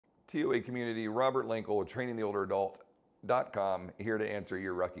TOA community, Robert Linkul with trainingtheolderadult.com, here to answer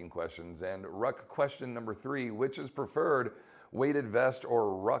your rucking questions. And ruck question number 3, which is preferred, weighted vest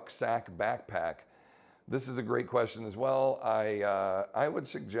or rucksack backpack? This is a great question as well. I would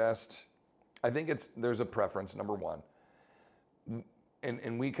suggest, I think there's a preference, number one.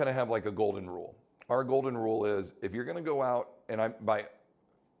 And we kind of have like a golden rule. Our golden rule is if you're going to go out, and by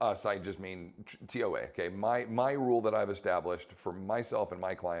us, I just mean TOA, okay? My rule that I've established for myself and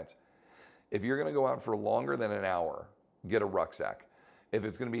my clients, if you're gonna go out for longer than an hour, get a rucksack. If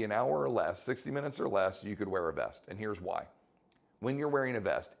it's gonna be an hour or less, 60 minutes or less, you could wear a vest, and here's why. When you're wearing a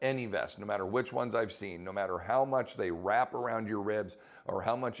vest, any vest, no matter which ones I've seen, no matter how much they wrap around your ribs or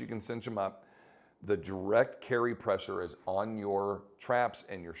how much you can cinch them up, the direct carry pressure is on your traps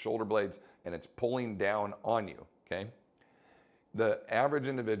and your shoulder blades, and it's pulling down on you, okay? The average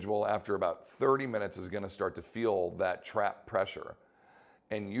individual after about 30 minutes is going to start to feel that trap pressure.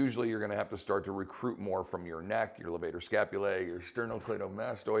 And usually you're going to have to start to recruit more from your neck, your levator scapulae, your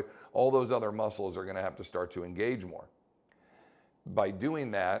sternocleidomastoid. All those other muscles are going to have to start to engage more. By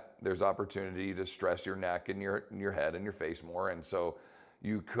doing that, there's opportunity to stress your neck and your head and your face more. And so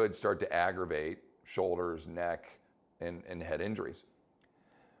you could start to aggravate shoulders, neck, and head injuries.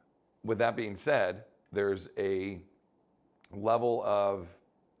 With that being said, there's a level of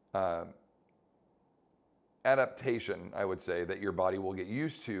adaptation, I would say, that your body will get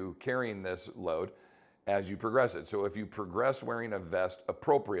used to carrying this load as you progress it. So if you progress wearing a vest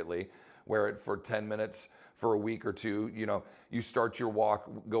appropriately, wear it for 10 minutes for a week or two, you start your walk,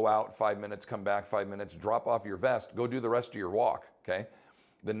 go out 5 minutes, come back 5 minutes, drop off your vest, go do the rest of your walk, okay?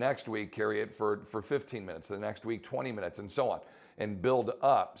 The next week, carry it for 15 minutes, the next week, 20 minutes, and so on. And build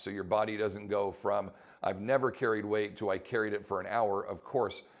up so your body doesn't go from, I've never carried weight to I carried it for an hour. Of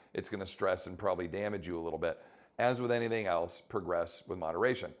course, it's going to stress and probably damage you a little bit. As with anything else, progress with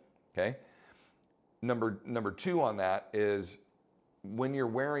moderation, okay? Number 2 on that is when you're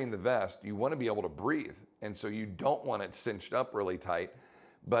wearing the vest, you want to be able to breathe. And so you don't want it cinched up really tight.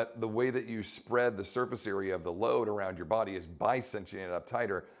 But the way that you spread the surface area of the load around your body is by cinching it up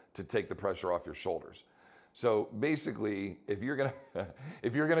tighter to take the pressure off your shoulders. So basically, if you're gonna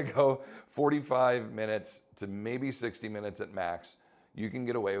go 45 minutes to maybe 60 minutes at max, you can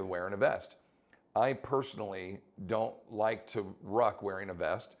get away with wearing a vest. I personally don't like to ruck wearing a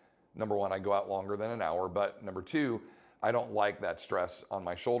vest. Number one, I go out longer than an hour, but number 2, I don't like that stress on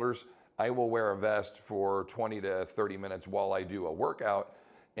my shoulders. I will wear a vest for 20 to 30 minutes while I do a workout,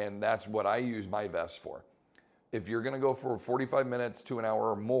 and that's what I use my vest for. If you're gonna go for 45 minutes to an hour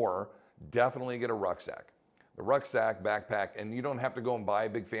or more, definitely get a rucksack. The rucksack, backpack, and you don't have to go and buy a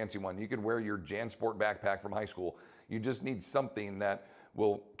big fancy one. You could wear your JanSport backpack from high school. You just need something that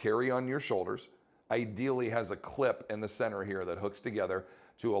will carry on your shoulders, ideally has a clip in the center here that hooks together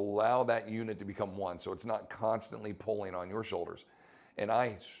to allow that unit to become one so it's not constantly pulling on your shoulders. And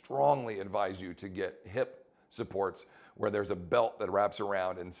I strongly advise you to get hip supports where there's a belt that wraps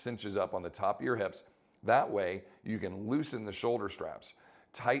around and cinches up on the top of your hips. That way you can loosen the shoulder straps,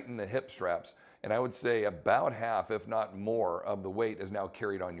 tighten the hip straps, and I would say about half, if not more, of the weight is now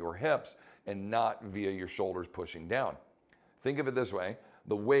carried on your hips and not via your shoulders pushing down. Think of it this way.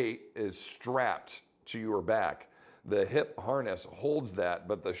 The weight is strapped to your back. The hip harness holds that,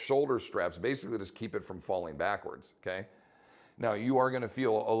 but the shoulder straps basically just keep it from falling backwards, okay? Now, you are going to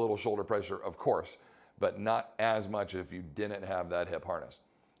feel a little shoulder pressure, of course, but not as much if you didn't have that hip harness.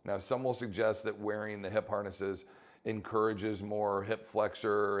 Now, some will suggest that wearing the hip harnesses encourages more hip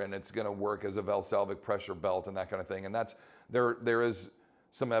flexor and it's going to work as a valsalvic pressure belt and that kind of thing. And there is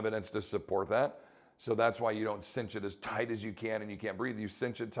some evidence to support that. So that's why you don't cinch it as tight as you can and you can't breathe. You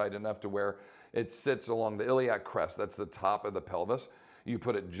cinch it tight enough to where it sits along the iliac crest. That's the top of the pelvis. You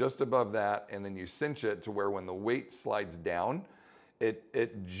put it just above that and then you cinch it to where when the weight slides down,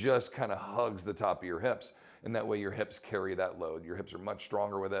 it just kind of hugs the top of your hips. And that way your hips carry that load. Your hips are much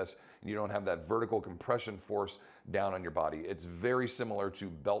stronger with this. And you don't have that vertical compression force down on your body. It's very similar to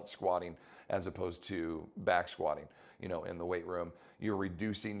belt squatting as opposed to back squatting. In the weight room, you're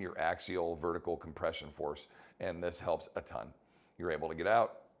reducing your axial vertical compression force, and this helps a ton. You're able to get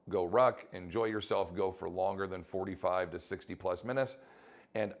out, go ruck, enjoy yourself, go for longer than 45 to 60 plus minutes.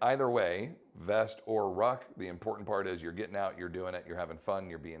 And either way, vest or ruck, the important part is you're getting out, you're doing it, you're having fun,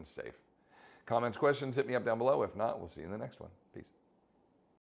 you're being safe. Comments, questions, hit me up down below. If not, we'll see you in the next one. Peace.